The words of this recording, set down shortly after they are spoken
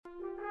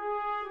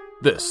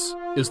This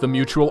is the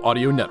Mutual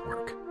Audio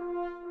Network.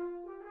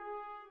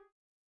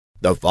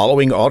 The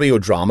following audio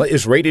drama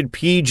is rated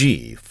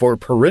PG for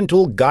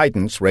parental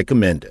guidance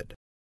recommended.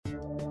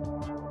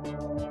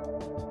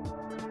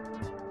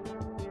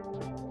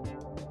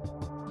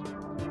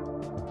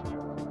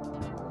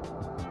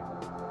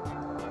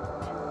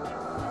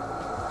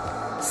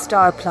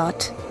 Star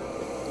plot.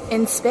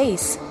 In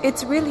space,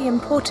 it's really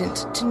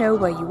important to know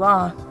where you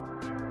are.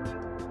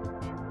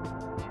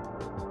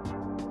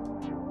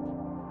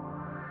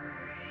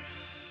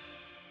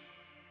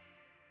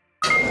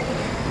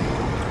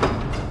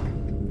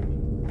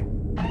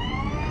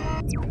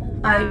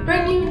 I'm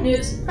bringing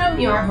news from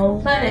your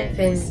home planet,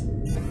 Fizz.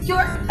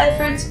 Your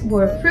efforts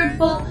were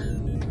fruitful,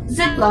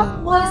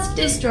 Ziploc was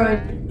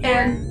destroyed,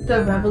 and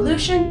the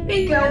revolution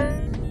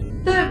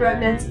begun. The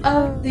remnants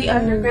of the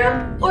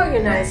underground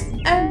organized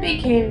and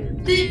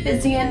became the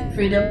Fizzian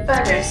Freedom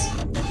Fighters.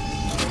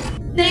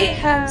 They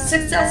have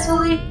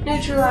successfully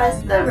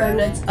neutralized the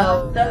remnants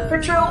of the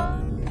patrol.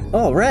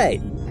 All right.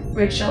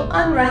 Racial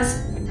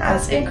unrest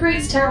has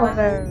increased,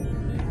 however.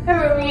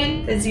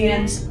 Heronian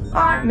Fizzians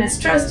are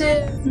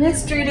mistrusted,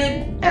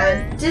 mistreated,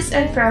 and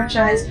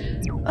disenfranchised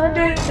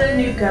under the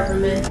new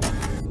government.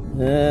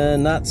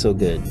 Not so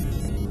good.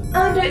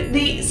 Under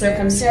the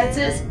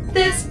circumstances,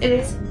 this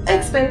is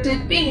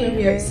expected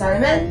behavior,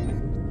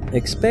 Simon.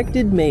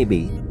 Expected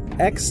maybe.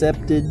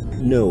 Accepted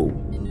no.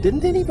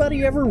 Didn't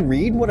anybody ever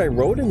read what I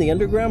wrote in the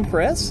underground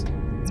press?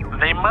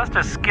 They must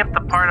have skipped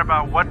the part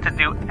about what to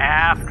do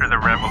after the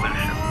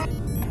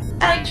revolution.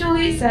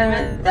 Actually,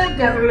 Simon, the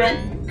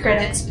government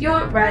credits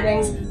your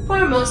writings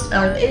for most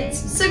of its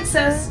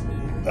success.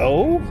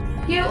 Oh?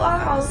 You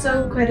are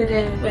also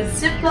credited with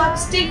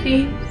Ziploc's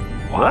defeat.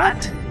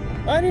 What?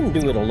 I didn't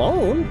do it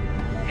alone.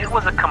 It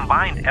was a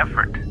combined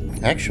effort.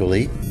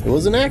 Actually, it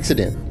was an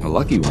accident. A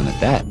lucky one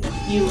at that.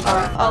 You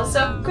are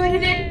also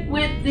credited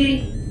with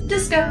the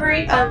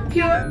discovery of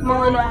pure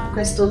Molinoff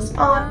crystals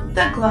on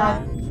the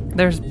Clod.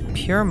 There's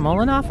pure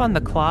Molinoff on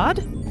the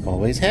Clod?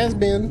 Always has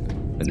been.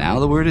 But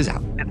now the word is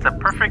out. It's a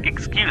perfect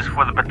excuse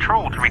for the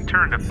patrol to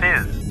return to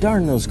Fizz.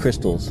 Darn those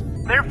crystals.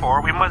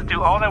 Therefore, we must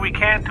do all that we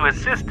can to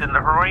assist in the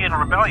Heronian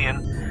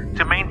rebellion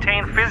to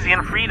maintain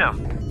Fizzian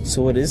freedom.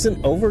 So it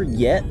isn't over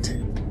yet?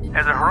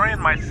 As a Heronian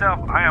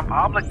myself, I am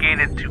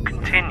obligated to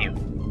continue.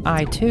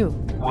 I too.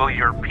 Will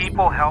your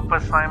people help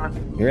us,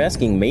 Simon? You're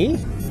asking me?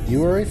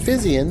 You are a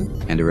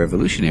Fizzian. And a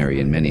revolutionary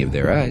in many of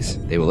their eyes.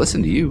 They will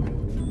listen to you.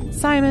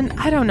 Simon,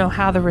 I don't know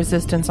how the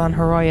resistance on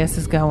Heroius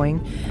is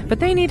going, but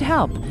they need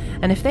help,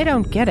 and if they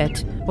don't get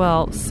it,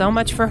 well, so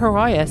much for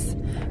Heroius.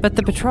 But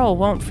the patrol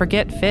won't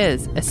forget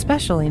Fizz,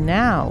 especially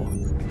now.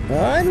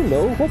 I don't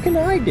know. What can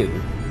I do?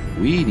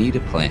 We need a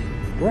plan.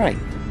 Right.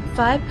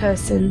 5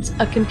 persons,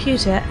 a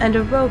computer, and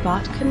a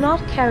robot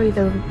cannot carry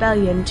the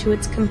rebellion to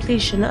its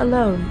completion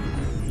alone.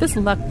 This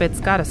luck bit's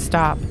gotta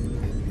stop.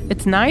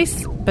 It's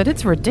nice, but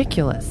it's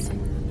ridiculous.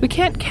 We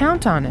can't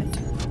count on it.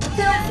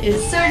 That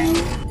is certain.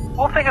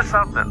 We'll think of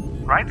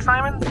something, right,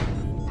 Simon?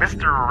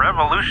 Mr.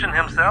 Revolution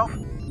himself?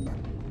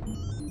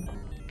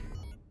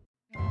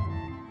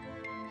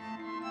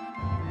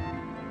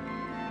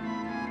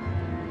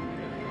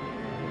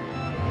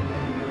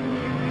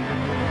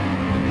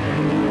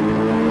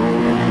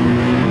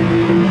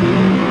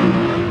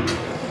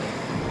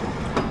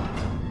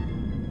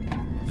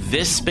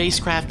 This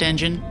spacecraft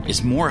engine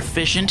is more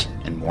efficient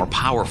and more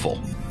powerful.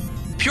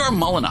 Pure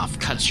Molinoff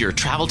cuts your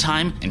travel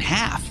time in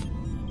half.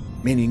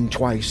 Meaning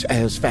twice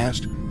as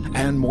fast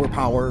and more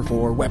power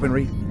for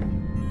weaponry?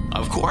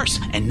 Of course,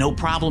 and no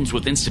problems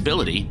with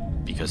instability,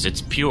 because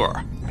it's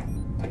pure.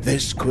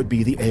 This could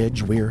be the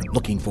edge we're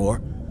looking for.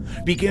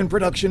 Begin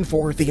production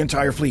for the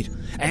entire fleet.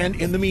 And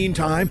in the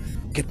meantime,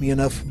 get me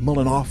enough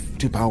Molinoff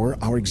to power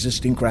our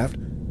existing craft.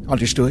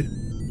 Understood?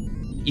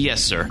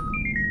 Yes, sir.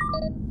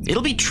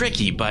 It'll be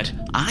tricky, but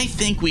I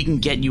think we can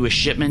get you a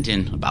shipment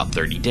in about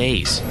 30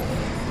 days.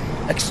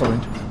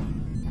 Excellent.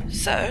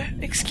 Sir,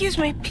 excuse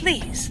me,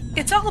 please.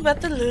 It's all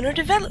about the lunar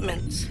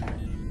developments.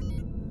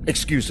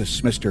 Excuse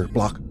us, Mr.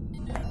 Block.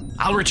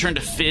 I'll return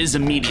to Fizz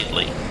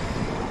immediately.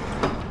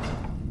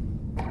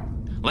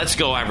 Let's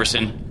go,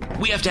 Iverson.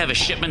 We have to have a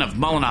shipment of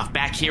Molinoff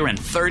back here in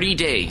 30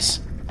 days.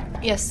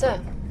 Yes, sir.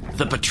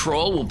 The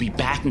patrol will be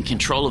back in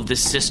control of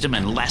this system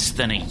in less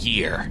than a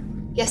year.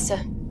 Yes,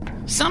 sir.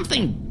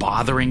 Something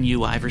bothering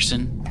you,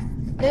 Iverson?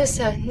 No,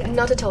 sir.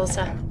 Not at all,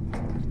 sir.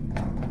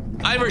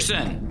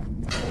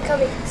 Iverson!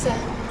 Coming, sir.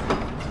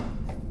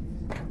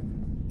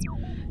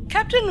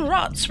 Captain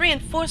Rott's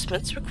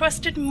reinforcements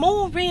requested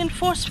more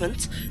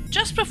reinforcements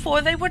just before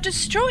they were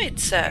destroyed,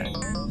 sir.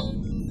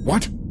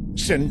 What?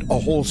 Send a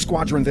whole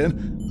squadron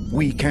then?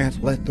 We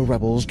can't let the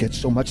rebels get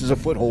so much as a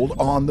foothold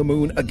on the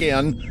moon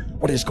again.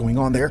 What is going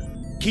on there?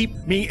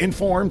 Keep me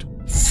informed.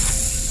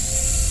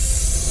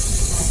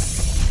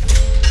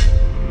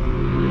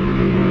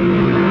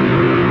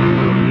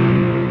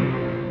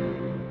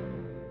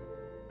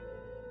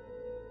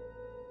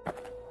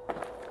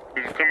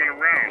 Who's coming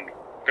around?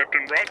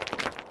 Captain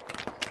Rott?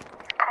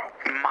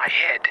 Oh, my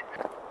head.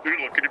 You're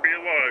lucky to be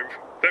alive.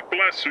 That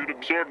blast suit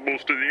absorbed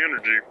most of the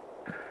energy.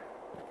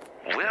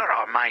 Where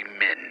are my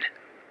men?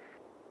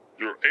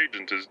 Your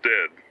agent is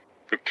dead.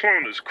 The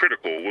clone is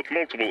critical with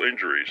multiple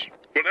injuries.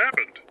 What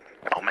happened?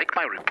 I'll make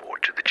my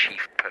report to the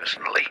chief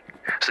personally.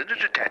 Send a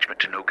detachment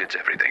to No Goods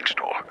Everything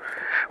store.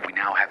 We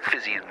now have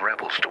Physian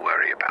rebels to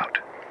worry about.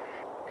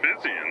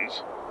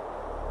 Physians?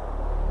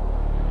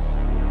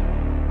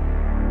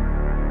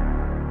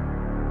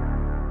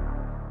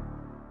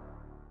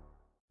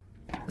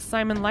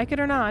 Simon, like it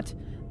or not,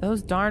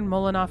 those darn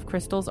Molinoff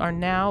crystals are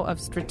now of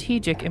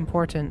strategic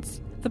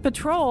importance. The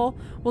patrol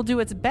will do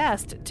its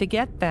best to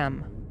get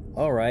them.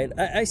 All right,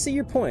 I see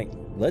your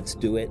point. Let's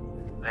do it.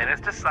 Then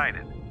it's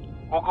decided.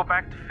 We'll go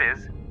back to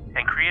Fizz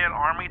and create an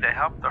army to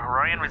help the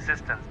Horoyan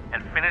resistance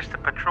and finish the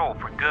patrol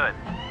for good.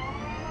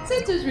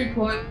 Sensors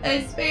report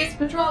a Space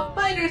Patrol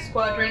fighter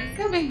squadron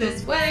coming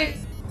this way.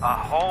 A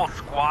whole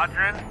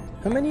squadron?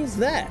 How many is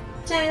that?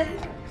 10.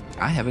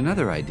 I have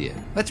another idea.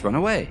 Let's run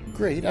away.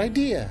 Great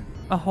idea.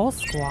 A whole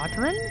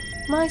squadron?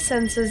 My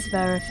sensors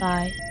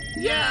verify.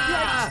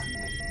 Yeah!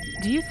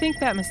 Do you think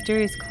that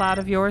mysterious cloud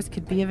of yours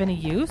could be of any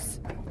use?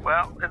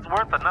 Well, it's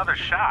worth another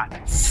shot.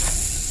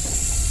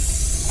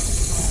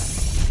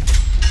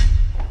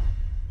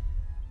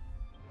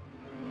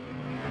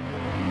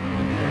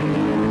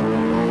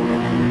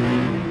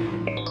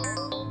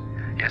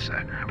 Yes,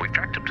 sir. We've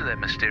tracked them to that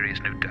mysterious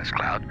new dust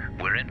cloud.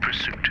 We're in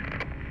pursuit.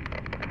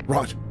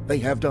 Rot, they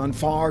have done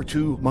far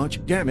too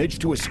much damage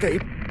to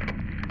escape.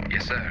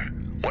 Yes, sir.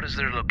 What is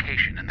their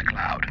location in the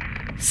cloud?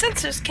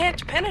 Sensors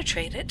can't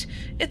penetrate it.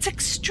 It's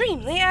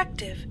extremely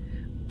active.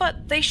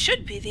 But they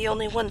should be the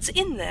only ones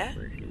in there.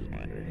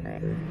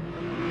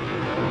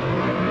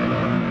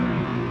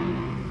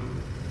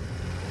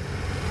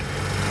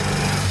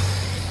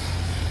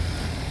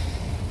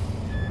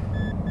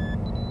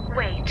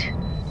 Wait.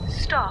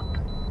 Stop.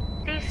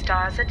 These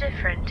stars are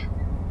different.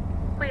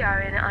 We are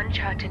in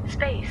uncharted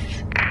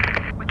space.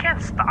 We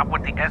can't stop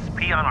with the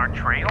SP on our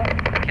trail.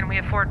 Can we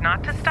afford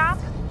not to stop?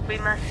 We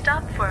must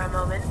stop for a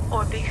moment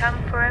or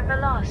become forever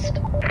lost.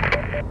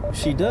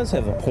 She does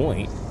have a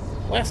point.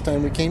 Last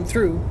time we came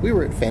through, we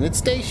were at Fennett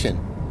Station.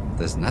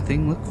 Does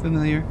nothing look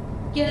familiar?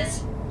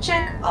 Yes,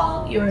 check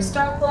all your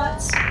star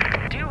plots.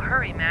 Do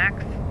hurry,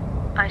 Max.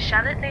 I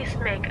shall at least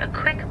make a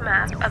quick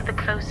map of the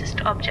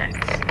closest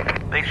objects.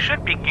 They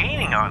should be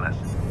gaining on us.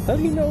 How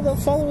do you know they'll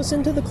follow us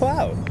into the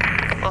cloud?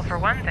 Well, for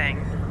one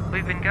thing,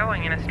 we've been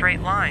going in a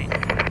straight line.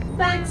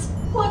 Max,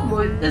 what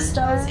would the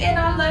stars in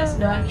our last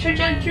night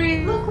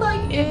trajectory look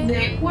like if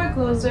they were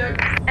closer?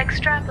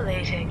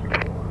 Extrapolating.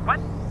 What?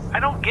 I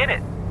don't get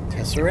it.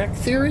 Tesseract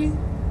theory?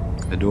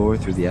 A door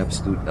through the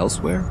absolute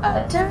elsewhere?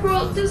 A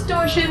temporal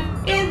distortion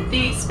in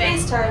the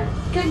space-time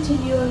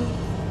continuum.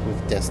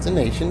 With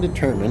destination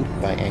determined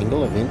by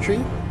angle of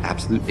entry?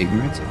 Absolute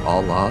ignorance of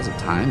all laws of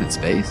time and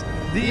space?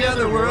 The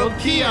Otherworld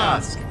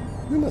Kiosk!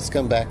 We must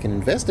come back and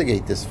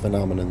investigate this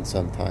phenomenon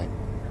sometime.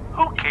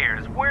 Who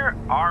cares? Where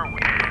are we?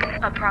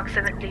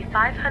 Approximately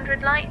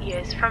 500 light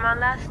years from our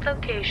last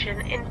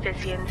location in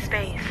Physian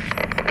space.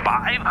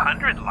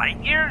 500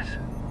 light years?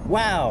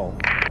 Wow!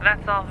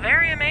 That's all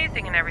very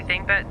amazing and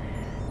everything, but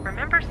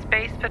remember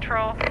Space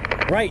Patrol?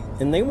 Right,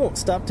 and they won't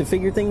stop to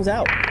figure things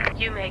out.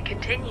 You may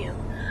continue.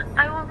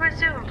 I will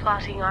resume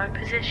plotting our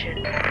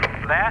position.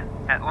 That,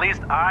 at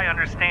least I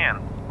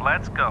understand.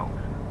 Let's go.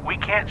 We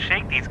can't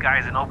shake these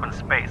guys in open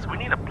space. We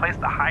need a place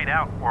to hide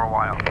out for a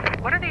while.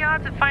 What are the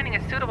odds of finding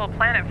a suitable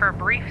planet for a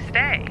brief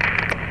stay?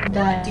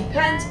 That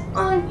depends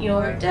on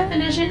your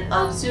definition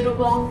of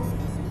suitable.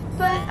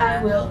 But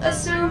I will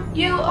assume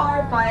you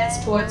are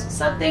biased towards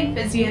something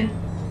Physian.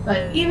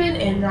 But even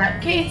in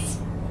that case,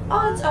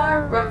 odds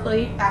are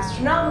roughly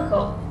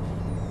astronomical.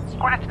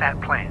 Scratch that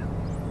plan.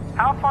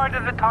 How far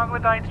did the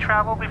Troglodytes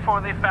travel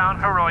before they found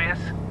Horoyas?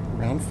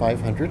 Around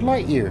 500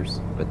 light years.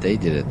 But they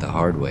did it the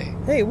hard way.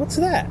 Hey, what's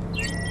that?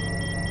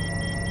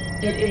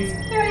 It is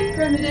very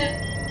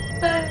primitive,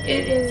 but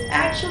it is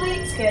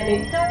actually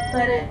scanning the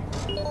planet.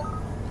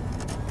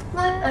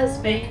 Let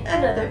us make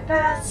another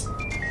pass.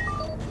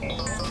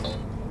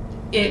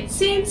 It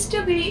seems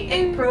to be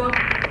a probe.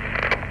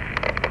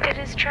 It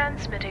is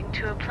transmitting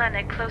to a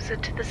planet closer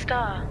to the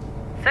star.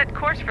 Set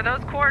course for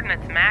those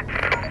coordinates, Max.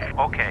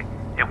 Okay,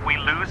 if we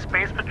lose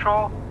Space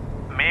Patrol,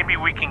 maybe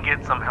we can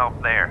get some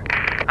help there.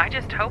 I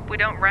just hope we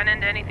don't run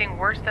into anything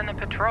worse than the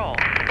patrol.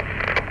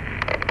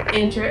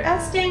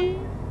 Interesting.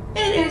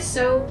 It is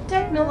so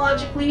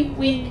technologically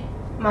weak.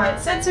 My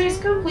sensors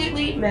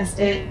completely missed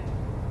it.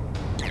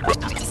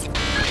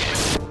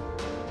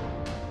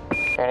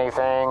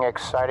 Anything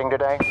exciting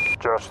today?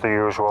 Just the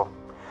usual.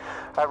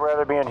 I'd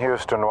rather be in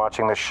Houston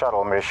watching the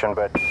shuttle mission,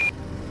 but...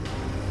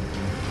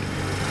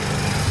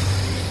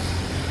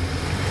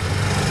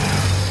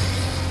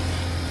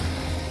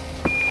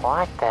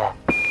 What the...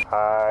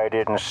 I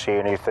didn't see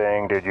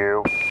anything, did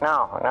you?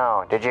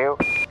 No, did you?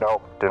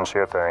 Nope, didn't see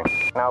a thing.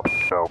 Nope.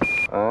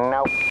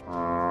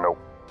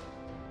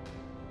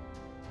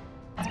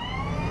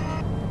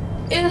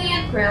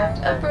 Alien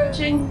craft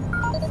approaching.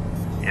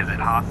 Is it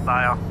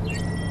hostile?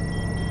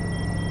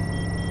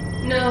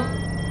 No,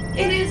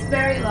 it is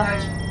very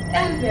large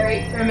and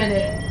very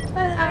primitive.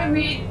 but I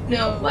read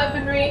no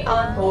weaponry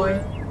on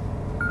board.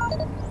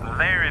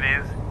 There it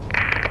is.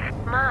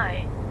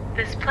 My,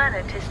 this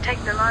planet is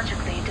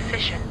technologically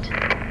deficient.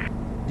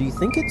 Do you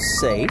think it's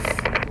safe?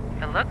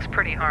 It looks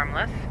pretty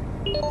harmless.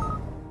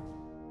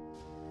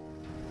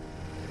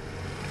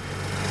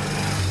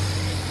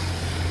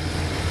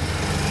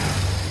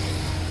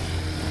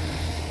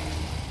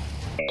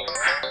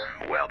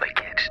 Well, they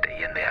can't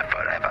stay in there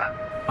forever.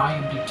 I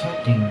am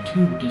detecting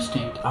 2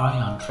 distinct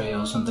ion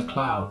trails in the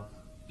cloud.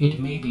 It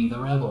may be the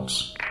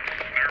rebels.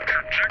 Their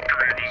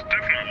trajectory was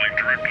definitely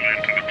directly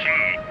into the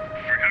cloud.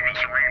 If we haven't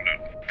surrounded,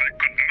 they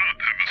could not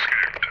have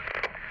escaped.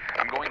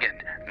 I'm going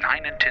in.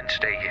 9 and 10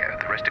 stay here.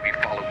 The rest of you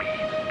follow me.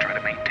 Try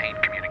to maintain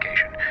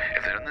communication.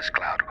 If they're in this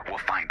cloud, we'll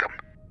find them.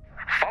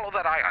 Follow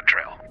that ion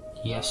trail.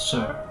 Yes,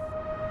 sir.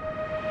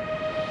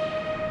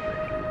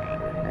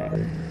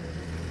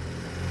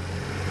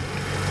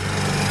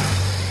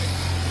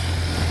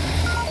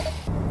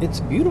 It's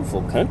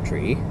beautiful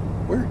country.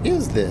 Where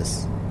is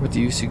this? What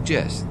do you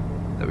suggest?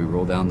 That we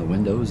roll down the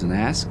windows and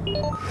ask?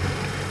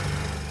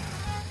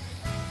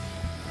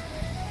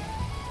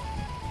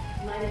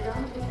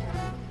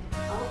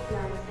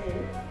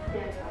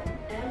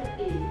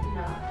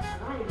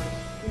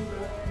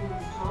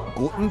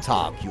 Guten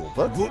Tag,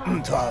 Hubert.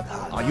 Guten Tag.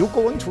 Are you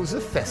going to the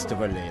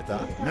festival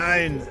later?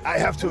 Nein, I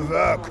have to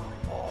work.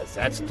 Oh,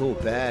 that's too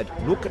bad.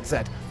 Look at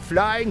that.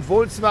 Flying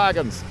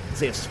Volkswagens.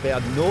 They've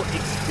spared no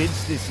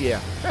expense this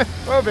year.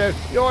 Oh well,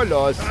 your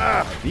loss.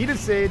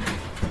 Wiedersehen.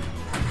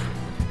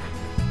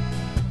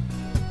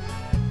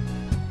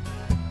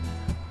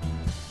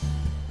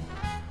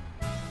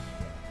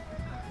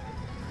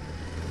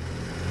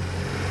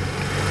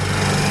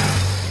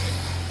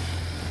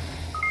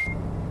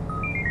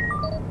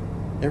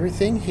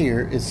 Everything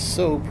here is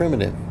so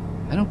primitive.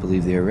 I don't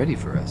believe they are ready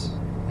for us.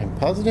 I'm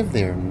positive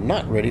they are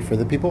not ready for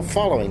the people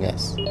following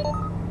us.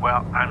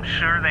 Well, I'm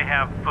sure they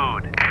have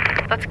food.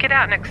 Let's get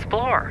out and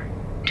explore.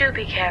 Do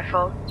be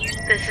careful.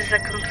 This is a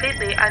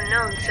completely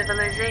unknown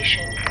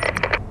civilization.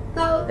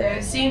 Though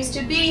there seems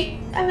to be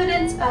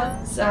evidence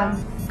of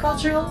some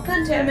cultural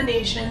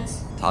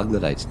contaminations.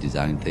 Toglodites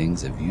design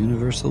things of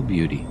universal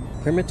beauty.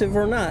 Primitive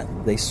or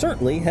not, they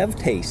certainly have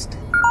taste.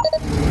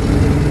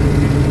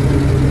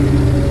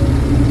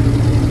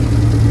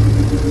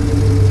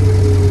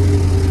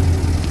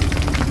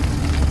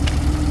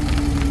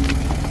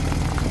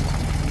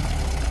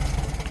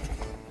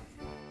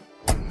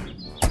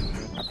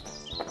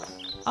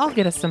 I'll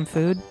get us some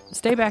food.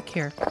 Stay back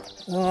here.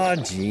 Oh,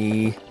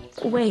 gee.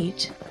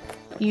 Wait.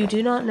 You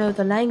do not know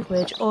the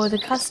language or the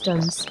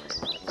customs.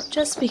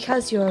 Just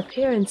because your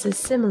appearance is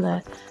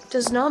similar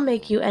does not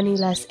make you any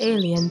less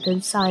alien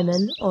than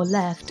Simon or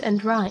Left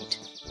and Right.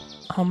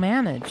 I'll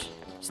manage.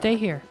 Stay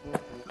here.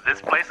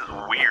 This place is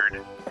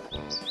weird.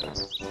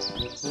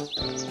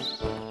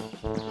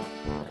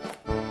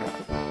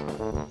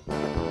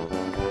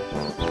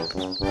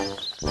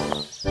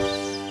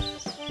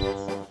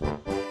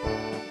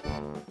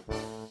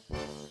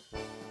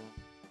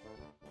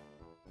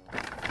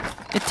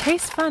 It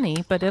tastes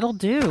funny, but it'll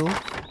do.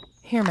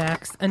 Here,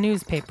 Max, a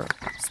newspaper.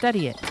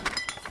 Study it.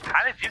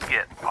 How did you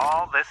get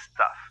all this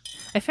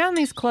stuff? I found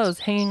these clothes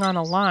hanging on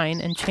a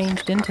line and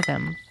changed into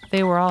them.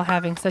 They were all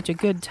having such a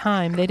good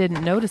time, they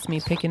didn't notice me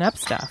picking up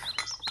stuff.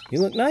 You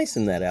look nice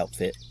in that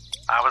outfit.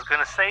 I was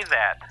gonna say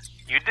that.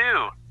 You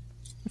do.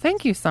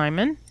 Thank you,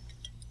 Simon.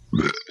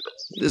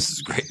 This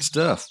is great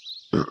stuff.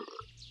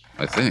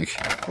 I think.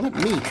 Let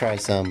me try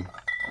some.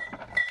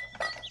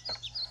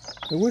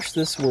 I wish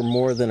this were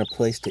more than a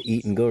place to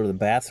eat and go to the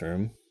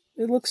bathroom.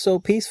 It looks so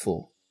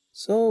peaceful,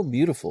 so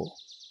beautiful.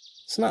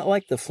 It's not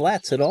like the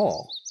flats at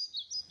all.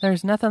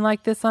 There's nothing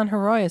like this on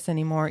Heroius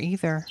anymore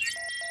either.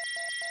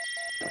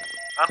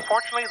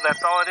 Unfortunately,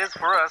 that's all it is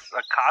for us,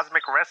 a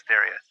cosmic rest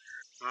area.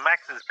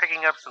 Max is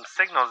picking up some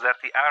signals at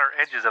the outer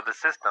edges of the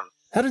system.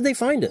 How did they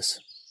find us?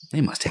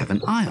 They must have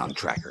an ion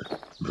tracker.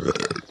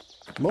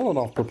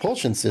 Molotov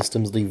propulsion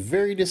systems leave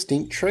very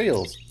distinct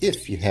trails,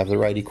 if you have the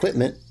right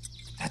equipment.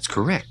 That's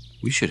correct.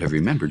 We should have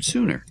remembered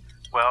sooner.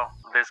 Well,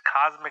 this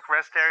cosmic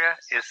rest area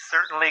is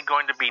certainly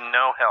going to be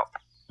no help.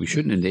 We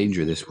shouldn't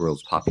endanger this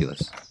world's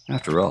populace.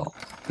 After all,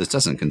 this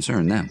doesn't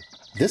concern them.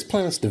 This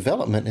planet's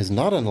development is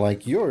not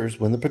unlike yours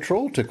when the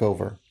patrol took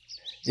over.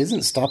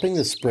 Isn't stopping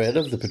the spread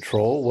of the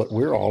patrol what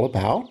we're all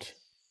about?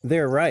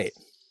 They're right.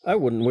 I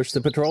wouldn't wish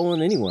the patrol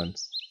on anyone.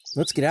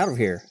 Let's get out of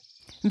here.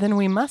 Then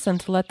we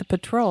mustn't let the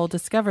patrol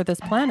discover this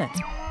planet.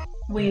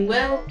 We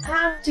will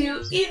have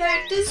to either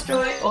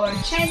destroy or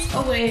chase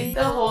away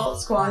the whole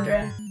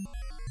squadron.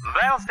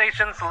 Battle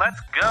stations,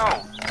 let's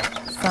go!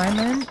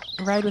 Simon,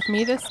 ride with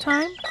me this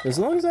time? As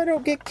long as I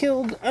don't get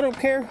killed, I don't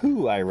care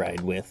who I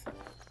ride with.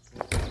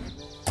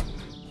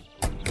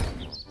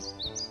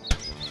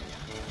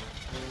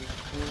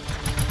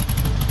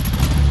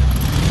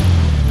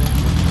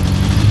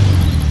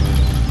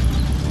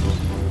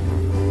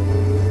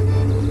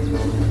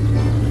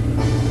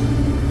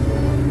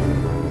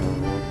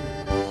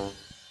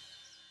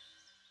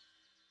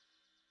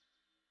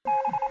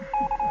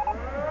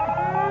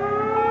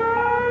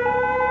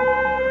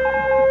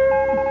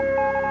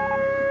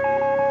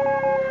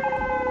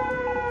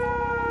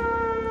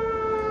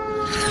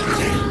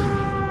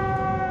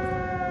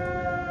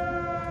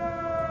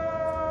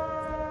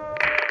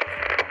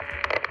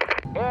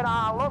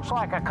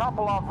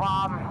 couple of,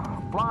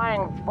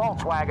 flying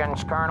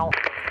Volkswagens, Colonel.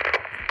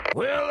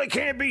 Well, they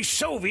can't be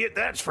Soviet,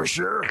 that's for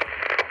sure.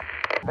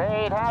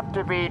 They'd have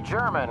to be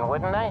German,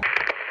 wouldn't they?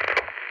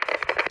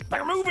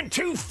 They're moving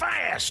too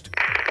fast.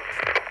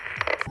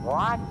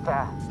 What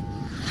the?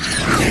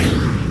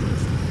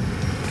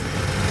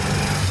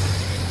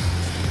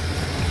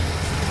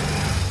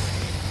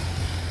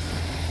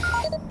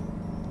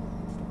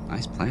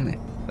 Nice planet,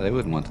 but I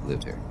wouldn't want to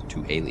live here.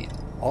 Too alien.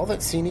 All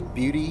that scenic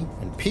beauty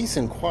and peace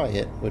and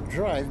quiet would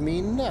drive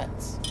me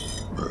nuts.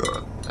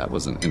 That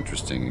was an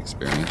interesting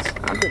experience.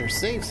 I better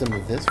save some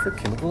of this for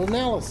chemical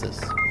analysis.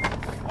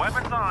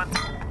 Weapons on.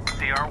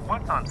 CR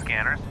what's on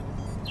scanners?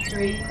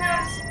 3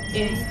 crafts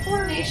in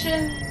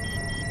formation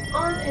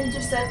on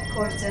intercept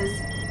courses.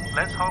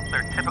 Let's hope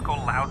they're typical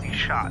lousy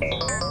shots.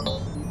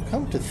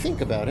 Come to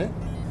think about it,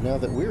 now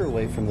that we're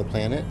away from the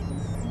planet,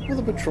 will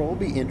the patrol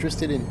be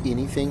interested in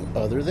anything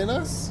other than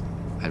us?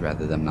 I'd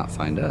rather them not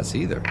find us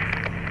either.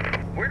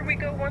 Where do we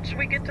go once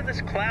we get to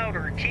this cloud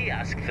or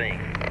kiosk thing?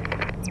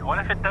 What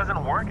if it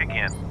doesn't work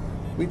again?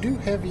 We do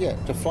have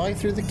yet to fly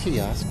through the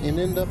kiosk and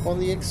end up on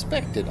the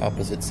expected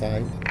opposite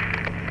side.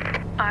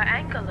 Our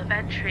angle of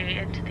entry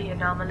into the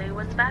anomaly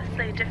was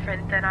vastly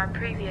different than our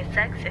previous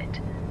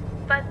exit,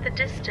 but the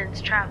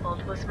distance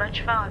traveled was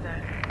much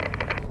farther.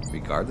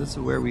 Regardless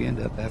of where we end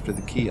up after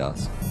the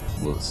kiosk,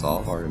 will it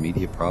solve our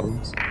immediate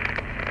problems?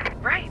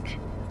 Right.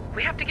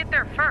 We have to get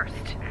there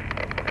first.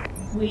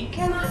 We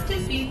cannot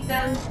defeat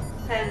them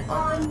head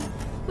on.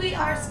 We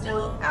are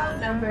still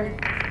outnumbered.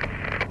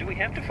 Do we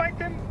have to fight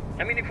them?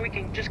 I mean, if we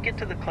can just get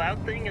to the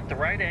cloud thing at the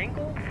right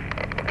angle?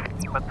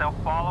 But they'll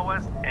follow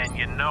us, and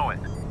you know it.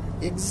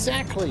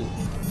 Exactly.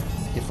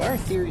 If our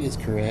theory is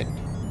correct,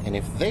 and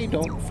if they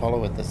don't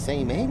follow at the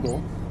same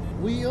angle,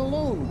 we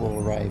alone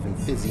will arrive in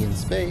Physian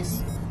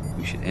space.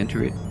 We should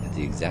enter it at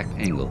the exact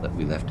angle that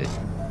we left it.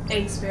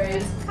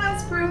 Experience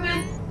has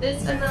proven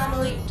this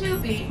anomaly to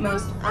be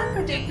most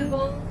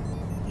unpredictable.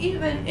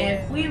 Even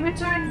if we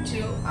return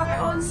to our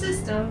own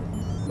system,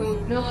 who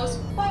knows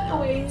what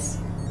awaits?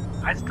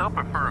 I still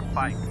prefer a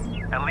fight.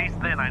 At least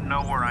then I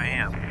know where I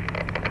am.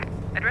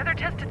 I'd rather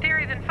test a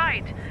theory than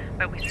fight,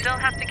 but we still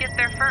have to get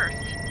there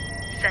first.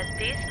 Set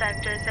these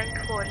vectors and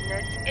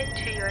coordinates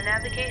into your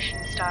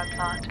navigation star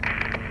plot.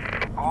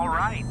 All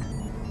right.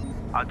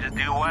 I'll just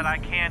do what I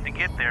can to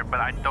get there, but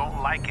I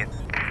don't like it.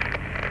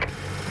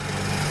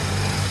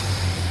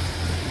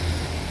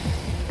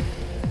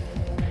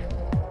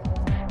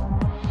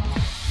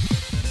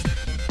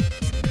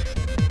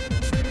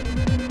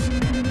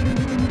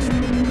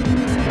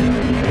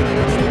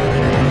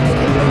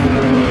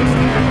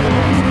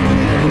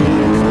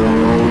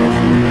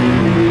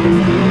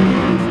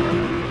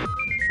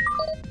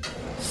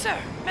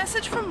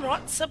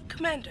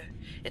 Sub-Commander.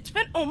 It's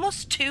been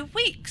almost 2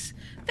 weeks.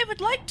 They would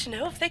like to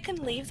know if they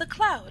can leave the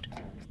cloud.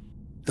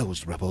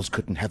 Those rebels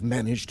couldn't have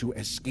managed to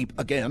escape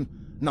again.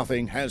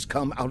 Nothing has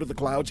come out of the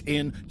clouds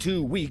in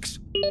 2 weeks.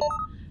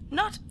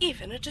 Not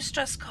even a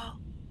distress call.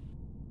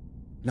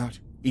 Not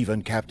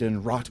even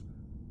Captain Rott?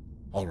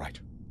 All right,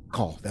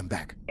 call them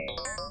back.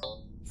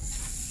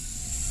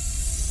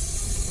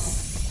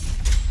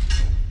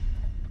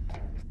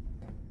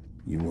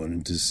 You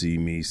wanted to see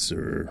me,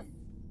 sir?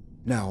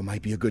 Now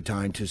might be a good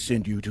time to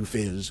send you to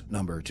Fizz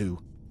number 2.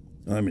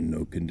 I'm in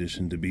no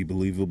condition to be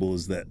believable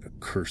as that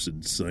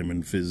accursed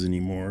Simon Fizz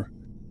anymore.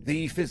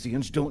 The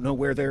Physians don't know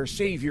where their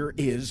savior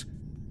is.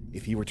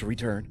 If he were to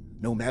return,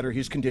 no matter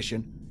his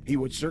condition, he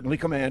would certainly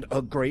command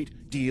a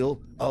great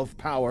deal of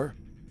power.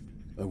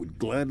 I would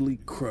gladly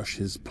crush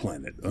his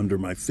planet under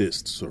my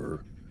fist,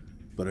 sir.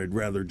 But I'd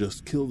rather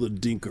just kill the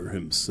Dinker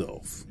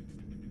himself.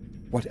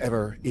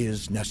 Whatever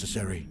is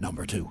necessary,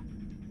 number 2.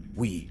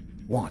 We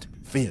want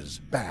Fizz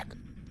back.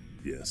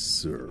 Yes,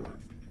 sir.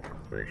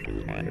 Here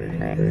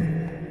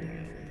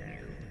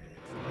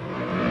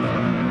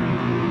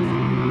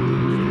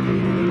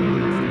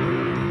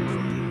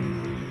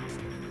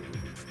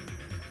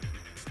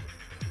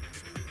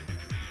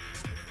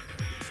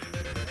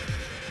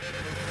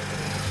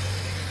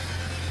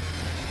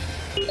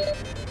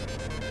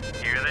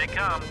they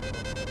come.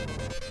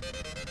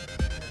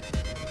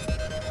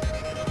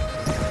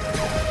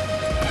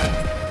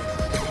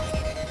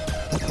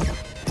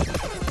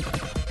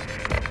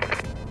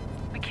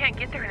 We can't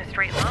get there in a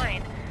straight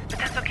line, but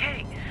that's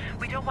okay.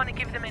 We don't want to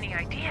give them any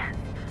ideas.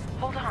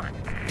 Hold on.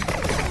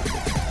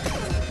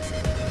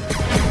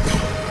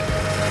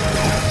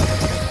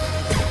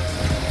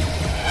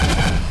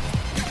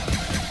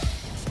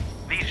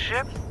 These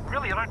ships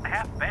really aren't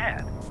half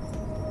bad.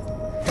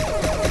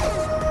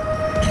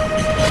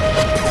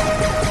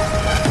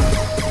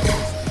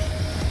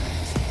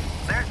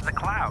 There's the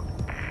cloud.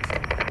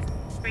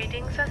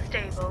 Readings are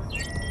stable.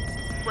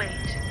 Wait.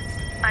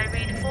 I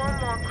read 4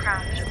 more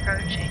craft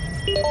approaching.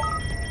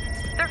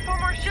 There are 4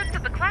 more ships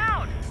at the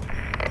cloud.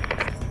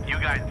 You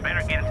guys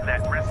better get into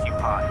that rescue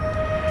pod.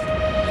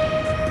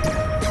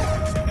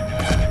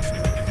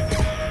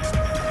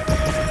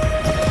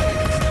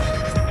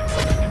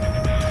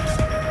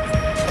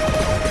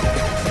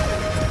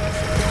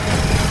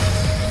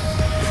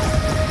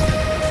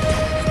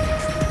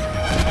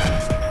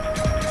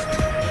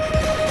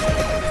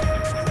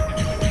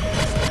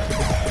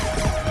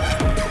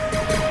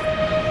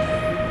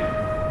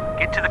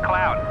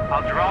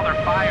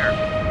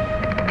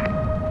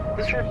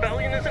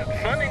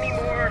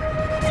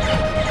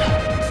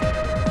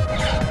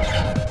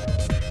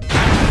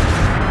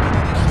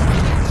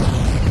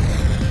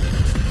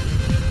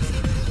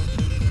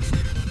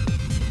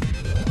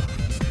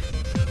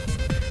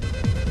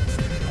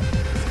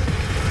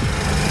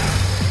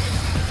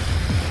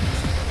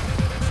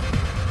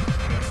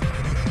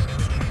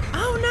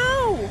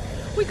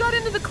 We got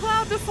into the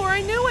cloud before I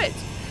knew it!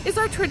 Is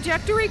our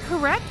trajectory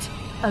correct?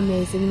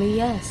 Amazingly,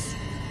 yes.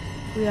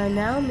 We are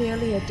now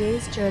merely a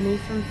day's journey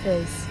from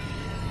Fizz.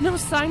 No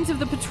signs of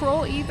the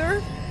patrol either?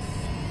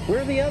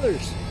 Where are the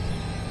others?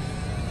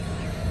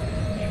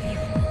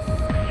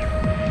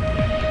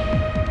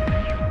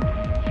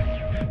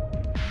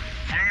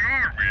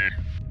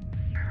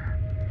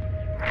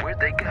 Where'd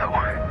they go?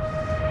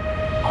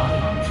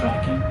 Ion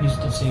tracking is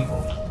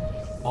disabled.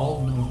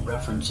 All known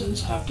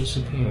references have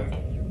disappeared.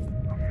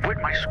 Where'd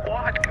my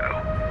squad go?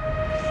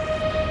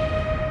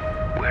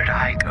 Where'd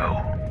I go?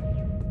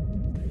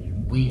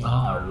 We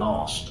are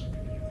lost.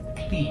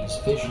 Please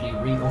visually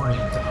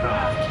reorient the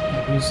craft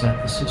and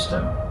reset the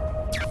system.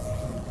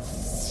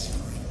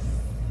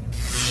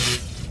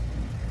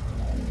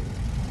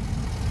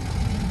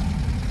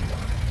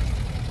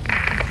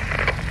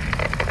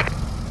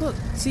 Look,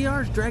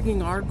 CR's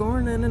dragging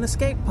Argorn and an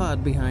escape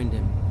pod behind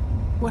him.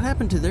 What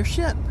happened to their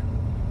ship?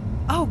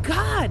 Oh,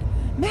 God!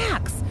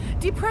 Max!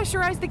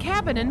 Depressurize the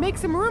cabin and make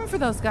some room for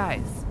those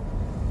guys.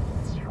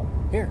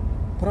 Here,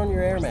 put on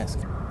your air mask.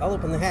 I'll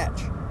open the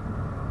hatch.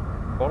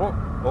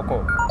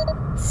 Okay.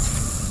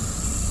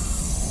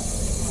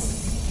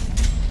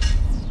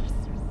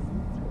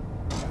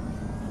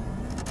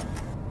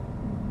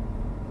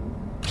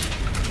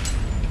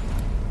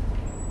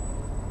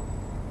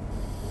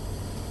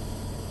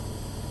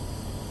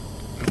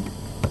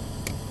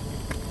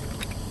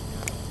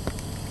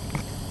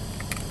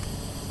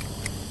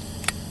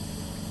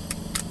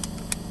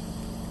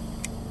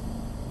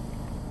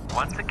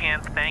 Once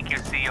again, thank you,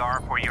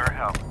 CR, for your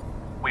help.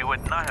 We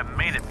would not have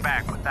made it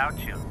back without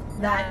you.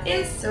 That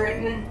is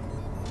certain.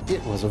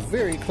 It was a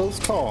very close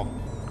call.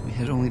 We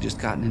had only just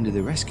gotten into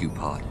the rescue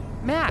pod.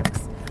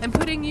 Max, I'm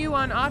putting you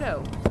on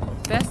auto.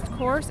 Best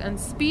course and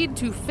speed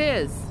to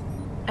Fizz.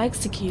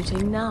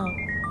 Executing now.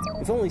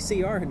 If only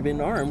CR had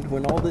been armed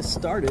when all this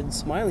started,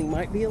 Smiley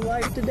might be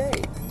alive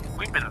today.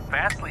 We've been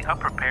vastly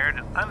unprepared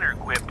and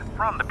under-equipped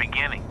from the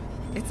beginning.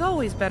 It's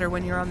always better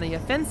when you're on the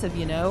offensive,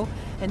 you know.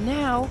 And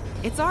now,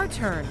 it's our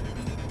turn.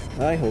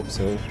 I hope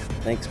so.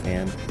 Thanks,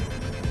 Pan.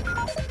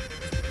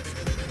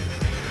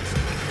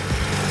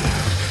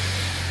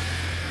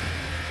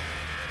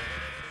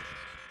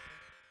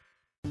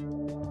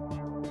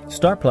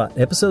 Starplot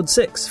Episode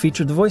 6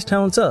 featured the voice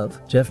talents of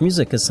Jeff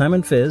Music as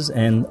Simon Fizz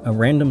and a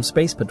random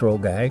space patrol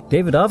guy,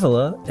 David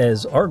Avila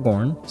as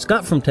Argorn,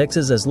 Scott from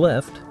Texas as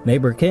Left,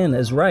 Neighbor Ken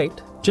as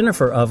Right,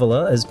 Jennifer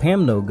Avila as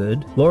Pam No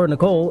Good, Laura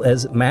Nicole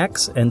as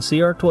Max and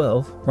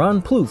CR12,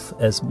 Ron Plouffe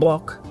as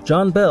Block,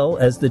 John Bell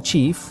as the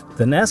Chief,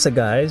 the NASA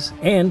guys,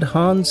 and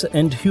Hans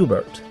and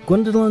Hubert,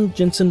 Gwendolyn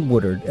Jensen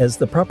Woodard as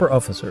the proper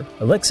officer,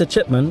 Alexa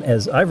Chipman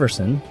as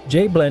Iverson,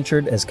 Jay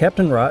Blanchard as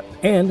Captain Rott,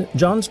 and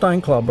John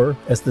Steinklauber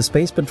as the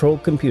Space Patrol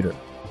computer.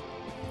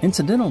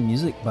 Incidental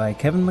music by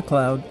Kevin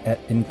MacLeod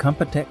at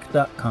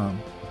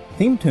Incompetech.com.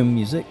 Theme tune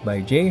music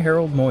by J.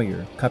 Harold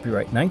Moyer,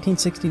 copyright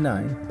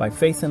 1969 by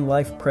Faith and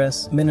Life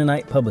Press,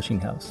 Mennonite Publishing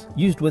House,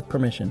 used with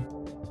permission.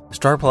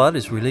 Starplot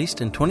is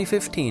released in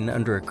 2015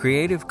 under a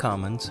Creative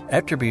Commons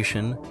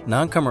Attribution,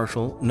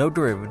 Non-Commercial, No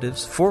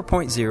Derivatives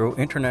 4.0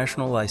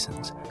 International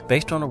License,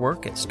 based on a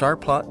work at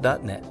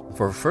starplot.net.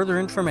 For further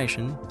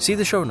information, see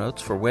the show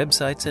notes for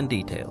websites and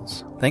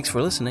details. Thanks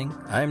for listening.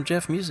 I'm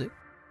Jeff Music.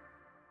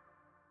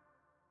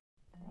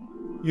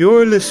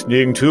 You're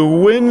listening to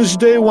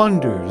Wednesday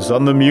Wonders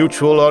on the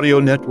Mutual Audio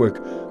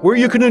Network, where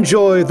you can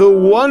enjoy the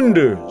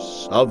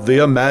wonders of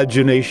the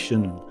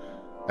imagination.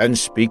 And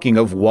speaking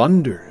of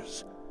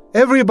wonders,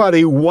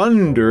 everybody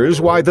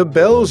wonders why the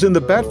Bells in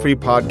the Bat Free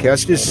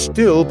podcast is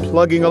still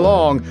plugging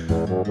along.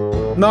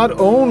 Not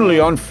only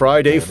on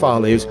Friday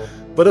Follies,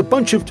 but a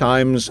bunch of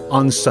times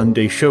on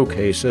Sunday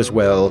Showcase as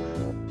well.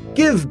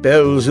 Give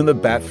Bells in the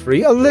Bat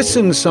Free a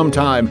listen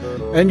sometime,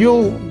 and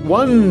you'll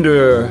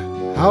wonder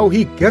how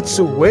he gets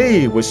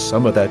away with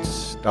some of that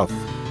stuff.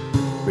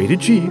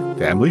 Rated G,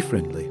 family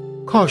friendly.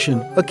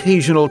 Caution,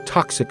 occasional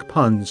toxic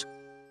puns.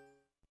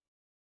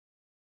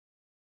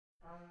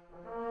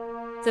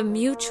 The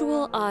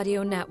Mutual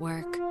Audio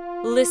Network.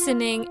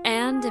 Listening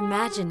and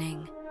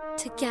imagining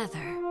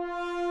together.